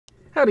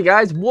Howdy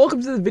guys,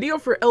 welcome to the video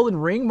for Elden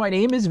Ring. My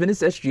name is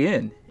Ventus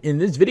SGN. In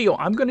this video,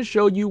 I'm going to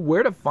show you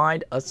where to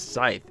find a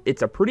scythe.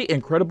 It's a pretty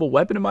incredible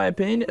weapon in my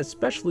opinion,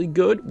 especially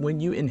good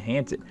when you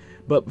enhance it.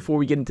 But before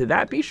we get into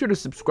that, be sure to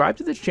subscribe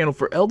to this channel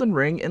for Elden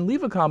Ring and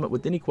leave a comment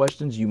with any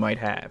questions you might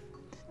have.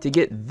 To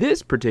get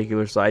this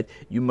particular scythe,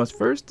 you must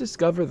first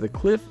discover the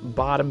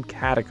Cliffbottom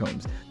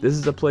Catacombs. This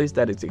is a place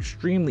that is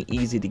extremely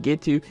easy to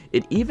get to.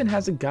 It even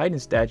has a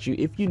guidance statue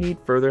if you need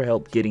further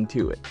help getting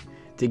to it.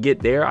 To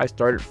get there, I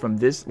started from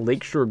this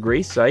Lakeshore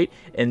Grace site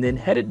and then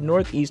headed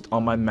northeast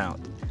on my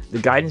mount. The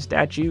guidance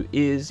statue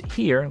is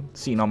here,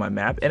 seen on my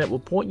map, and it will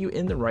point you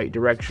in the right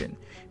direction.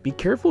 Be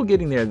careful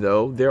getting there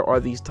though. There are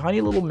these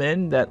tiny little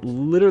men that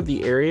litter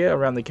the area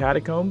around the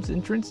catacombs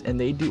entrance, and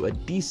they do a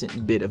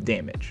decent bit of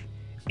damage.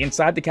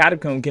 Inside the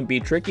catacomb can be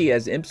tricky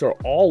as imps are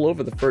all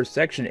over the first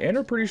section and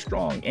are pretty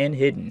strong and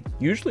hidden,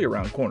 usually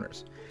around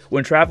corners.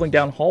 When traveling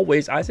down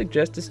hallways, I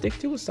suggest to stick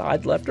to a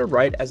side left or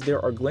right as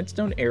there are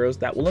glintstone arrows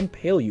that will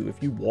impale you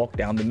if you walk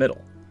down the middle.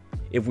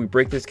 If we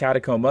break this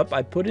catacomb up,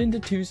 I put it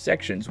into two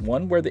sections,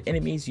 one where the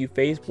enemies you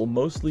face will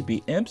mostly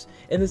be imps,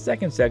 and the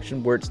second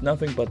section where it's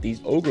nothing but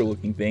these ogre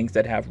looking things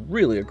that have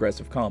really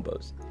aggressive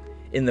combos.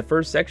 In the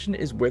first section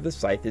is where the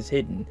scythe is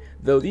hidden,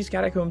 though these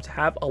catacombs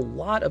have a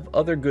lot of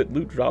other good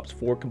loot drops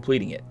for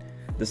completing it.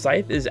 The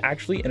scythe is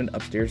actually in an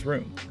upstairs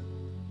room.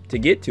 To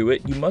get to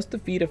it, you must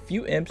defeat a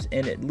few imps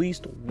and at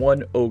least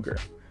one ogre.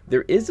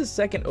 There is a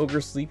second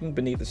ogre sleeping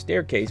beneath the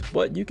staircase,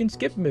 but you can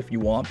skip him if you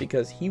want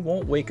because he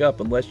won't wake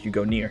up unless you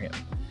go near him.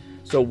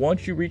 So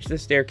once you reach the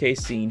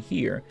staircase seen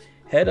here,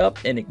 head up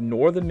and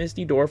ignore the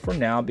misty door for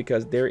now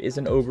because there is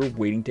an ogre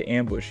waiting to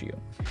ambush you.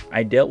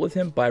 I dealt with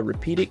him by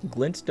repeating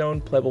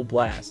glintstone pebble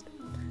blast.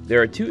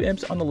 There are two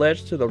imps on the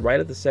ledge to the right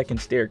of the second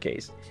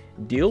staircase.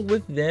 Deal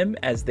with them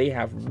as they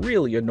have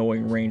really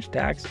annoying ranged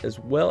attacks as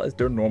well as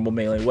their normal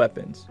melee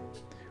weapons.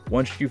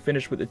 Once you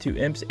finish with the two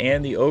imps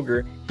and the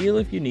ogre, heal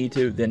if you need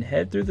to, then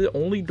head through the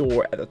only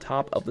door at the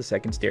top of the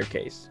second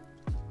staircase.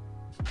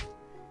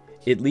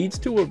 It leads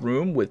to a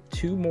room with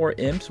two more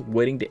imps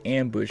waiting to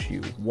ambush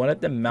you, one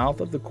at the mouth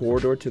of the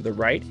corridor to the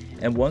right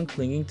and one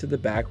clinging to the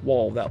back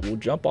wall that will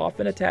jump off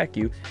and attack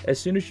you as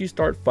soon as you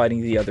start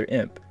fighting the other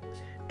imp.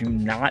 Do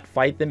not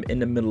fight them in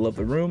the middle of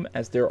the room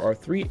as there are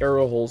 3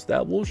 arrow holes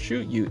that will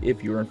shoot you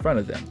if you're in front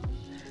of them.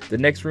 The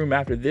next room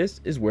after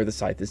this is where the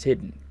scythe is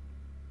hidden.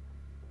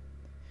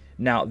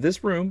 Now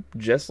this room,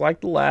 just like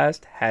the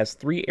last, has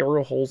 3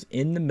 arrow holes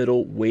in the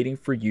middle waiting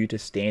for you to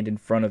stand in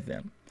front of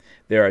them.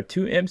 There are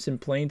 2 imps in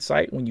plain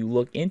sight when you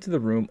look into the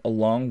room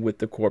along with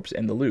the corpse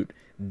and the loot.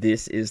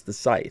 This is the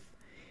scythe.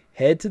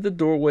 Head to the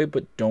doorway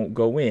but don't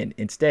go in.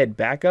 Instead,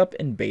 back up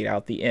and bait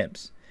out the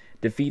imps.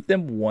 Defeat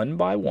them one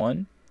by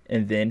one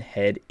and then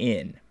head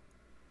in.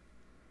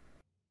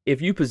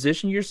 If you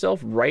position yourself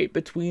right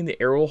between the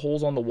arrow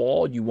holes on the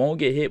wall, you won't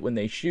get hit when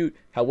they shoot.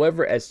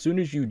 However, as soon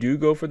as you do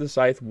go for the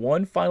scythe,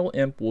 one final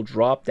imp will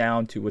drop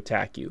down to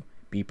attack you.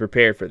 Be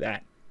prepared for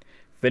that.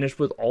 Finished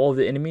with all of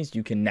the enemies,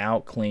 you can now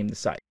claim the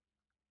scythe.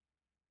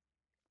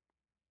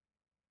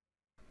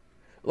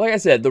 Like I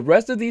said, the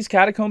rest of these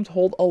catacombs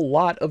hold a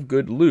lot of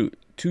good loot.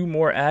 2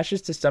 more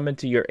ashes to summon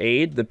to your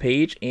aid, the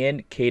page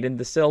and Caden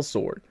the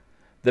sellsword.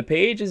 The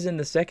page is in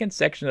the second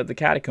section of the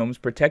catacombs,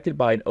 protected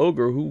by an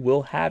ogre who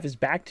will have his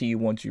back to you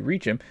once you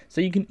reach him, so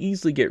you can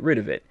easily get rid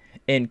of it.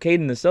 And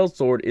Caden the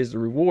sellsword is the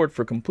reward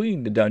for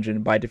completing the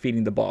dungeon by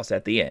defeating the boss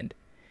at the end.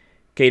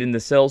 Caden the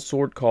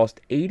sellsword costs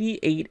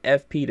 88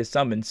 FP to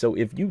summon, so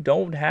if you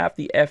don't have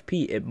the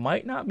FP, it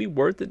might not be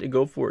worth it to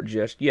go for it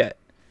just yet.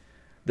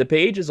 The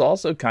page is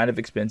also kind of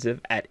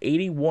expensive at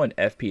 81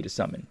 FP to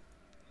summon.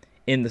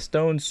 In the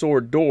stone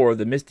sword door,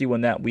 the misty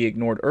one that we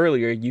ignored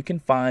earlier, you can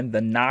find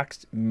the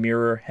Nox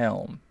mirror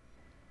helm.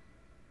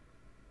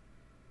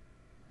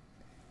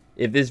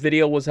 If this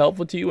video was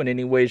helpful to you in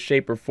any way,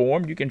 shape, or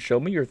form, you can show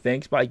me your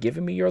thanks by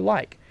giving me your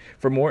like.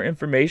 For more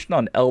information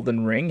on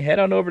Elden Ring, head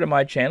on over to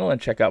my channel and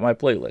check out my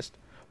playlist.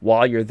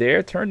 While you're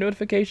there, turn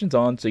notifications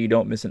on so you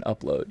don't miss an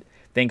upload.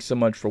 Thanks so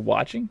much for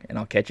watching, and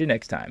I'll catch you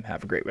next time.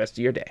 Have a great rest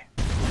of your day.